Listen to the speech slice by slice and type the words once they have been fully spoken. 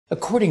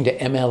According to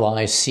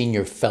MLI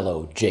senior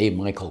fellow J.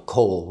 Michael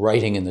Cole,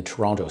 writing in the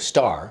Toronto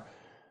Star,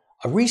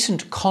 a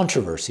recent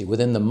controversy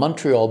within the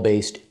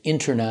Montreal-based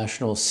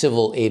International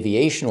Civil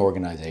Aviation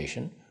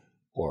Organization,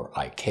 or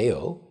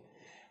ICAO,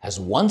 has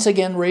once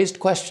again raised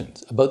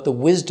questions about the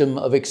wisdom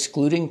of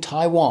excluding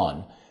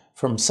Taiwan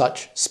from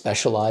such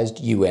specialized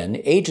UN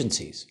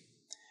agencies.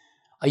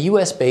 A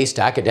US-based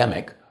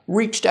academic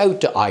reached out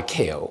to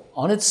ICAO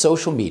on its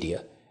social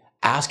media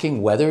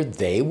asking whether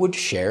they would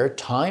share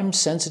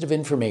time-sensitive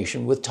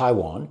information with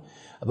Taiwan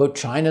about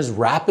China's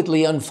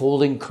rapidly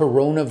unfolding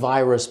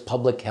coronavirus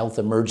public health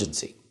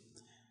emergency.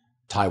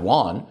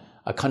 Taiwan,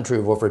 a country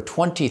of over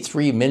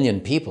 23 million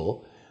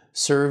people,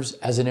 serves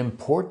as an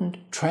important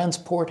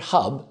transport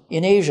hub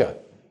in Asia.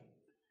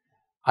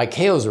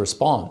 ICAO's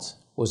response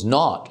was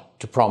not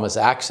to promise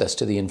access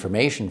to the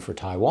information for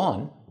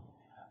Taiwan,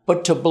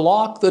 but to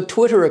block the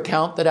Twitter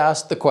account that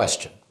asked the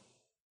question.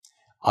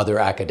 Other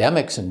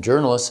academics and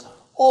journalists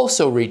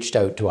also reached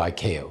out to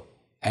ICAO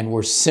and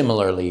were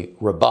similarly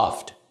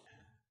rebuffed.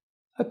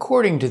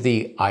 According to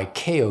the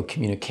ICAO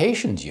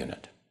Communications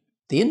Unit,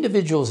 the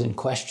individuals in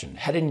question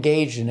had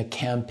engaged in a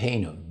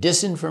campaign of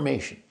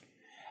disinformation,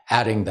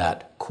 adding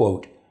that,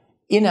 quote,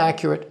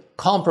 inaccurate,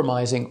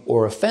 compromising,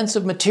 or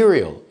offensive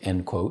material,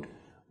 end quote,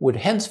 would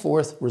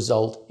henceforth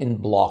result in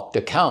blocked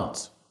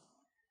accounts.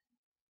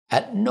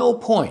 At no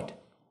point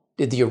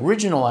did the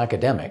original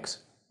academics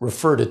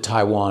refer to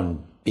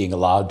Taiwan being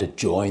allowed to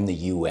join the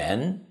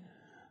UN.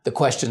 The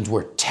questions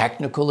were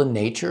technical in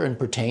nature and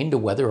pertained to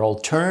whether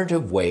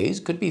alternative ways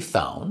could be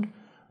found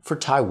for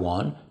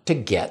Taiwan to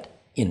get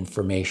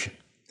information.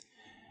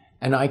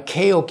 An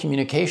ICAO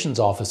communications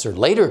officer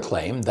later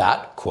claimed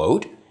that,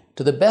 quote,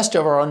 to the best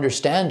of our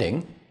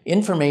understanding,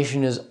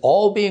 information is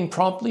all being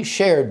promptly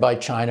shared by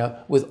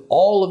China with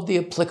all of the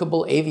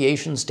applicable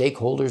aviation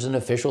stakeholders and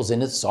officials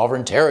in its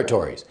sovereign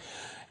territories,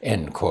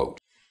 end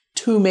quote.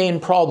 Two main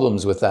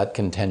problems with that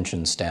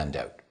contention stand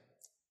out.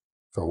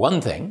 For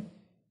one thing,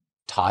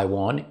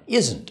 Taiwan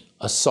isn't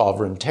a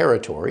sovereign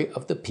territory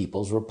of the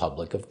People's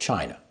Republic of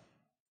China.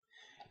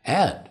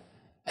 And,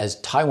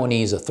 as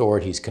Taiwanese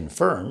authorities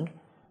confirmed,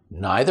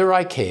 neither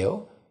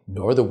ICAO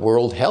nor the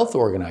World Health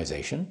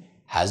Organization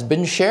has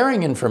been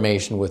sharing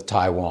information with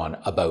Taiwan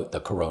about the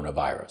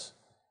coronavirus.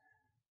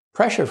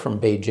 Pressure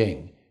from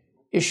Beijing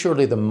is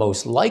surely the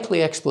most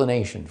likely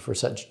explanation for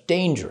such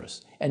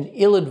dangerous and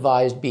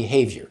ill-advised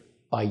behavior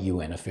by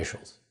UN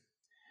officials.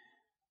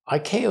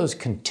 ICAO's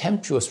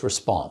contemptuous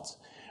response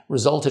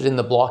resulted in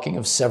the blocking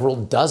of several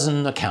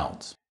dozen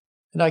accounts.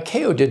 And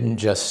ICAO didn't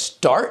just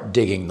start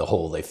digging the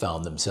hole they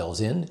found themselves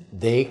in,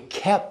 they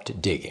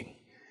kept digging.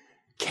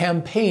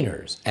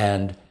 Campaigners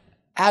and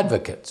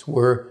advocates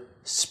were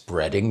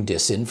spreading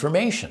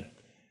disinformation.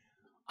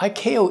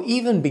 ICAO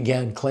even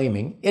began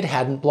claiming it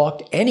hadn't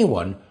blocked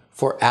anyone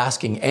for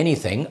asking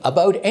anything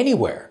about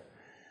anywhere.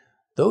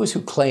 Those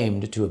who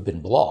claimed to have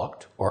been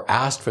blocked or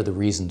asked for the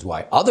reasons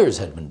why others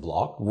had been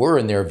blocked were,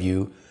 in their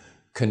view,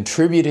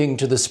 contributing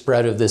to the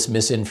spread of this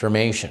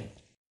misinformation.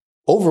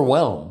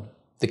 Overwhelmed,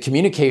 the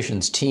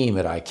communications team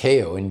at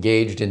ICAO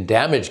engaged in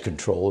damage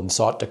control and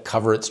sought to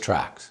cover its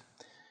tracks.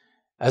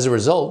 As a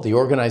result, the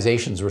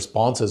organization's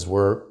responses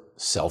were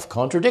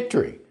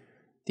self-contradictory,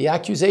 the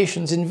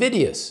accusations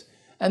invidious,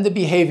 and the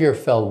behavior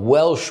fell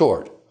well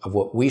short of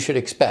what we should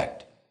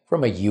expect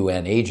from a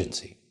UN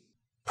agency.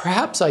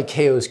 Perhaps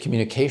ICAO's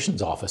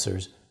communications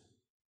officers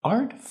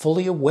aren't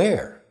fully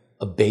aware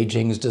of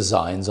Beijing's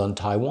designs on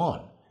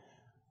Taiwan,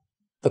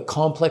 the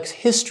complex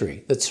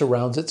history that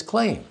surrounds its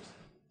claims,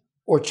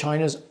 or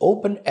China's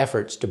open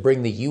efforts to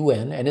bring the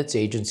UN and its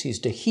agencies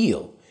to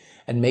heel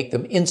and make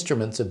them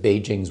instruments of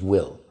Beijing's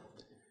will.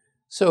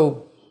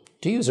 So,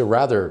 to use a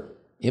rather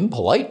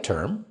impolite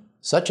term,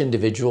 such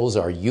individuals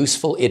are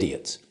useful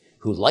idiots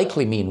who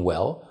likely mean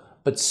well,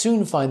 but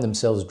soon find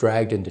themselves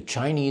dragged into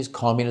Chinese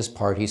Communist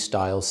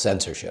Party-style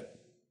censorship.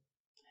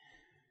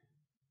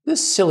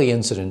 This silly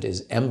incident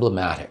is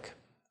emblematic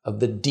of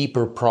the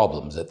deeper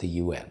problems at the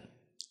UN,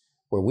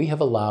 where we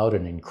have allowed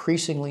an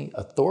increasingly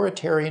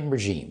authoritarian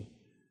regime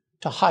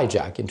to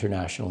hijack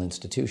international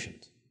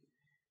institutions.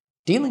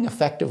 Dealing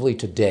effectively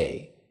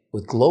today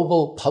with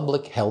global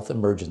public health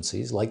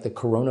emergencies like the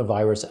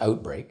coronavirus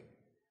outbreak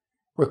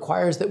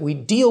requires that we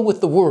deal with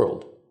the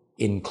world,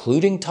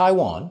 including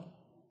Taiwan,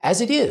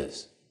 as it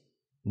is,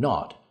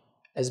 not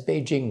as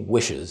Beijing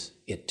wishes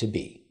it to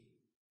be.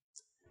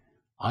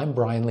 I'm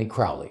Brian Lee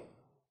Crowley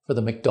for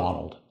the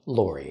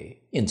Macdonald-Laurier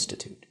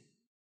Institute.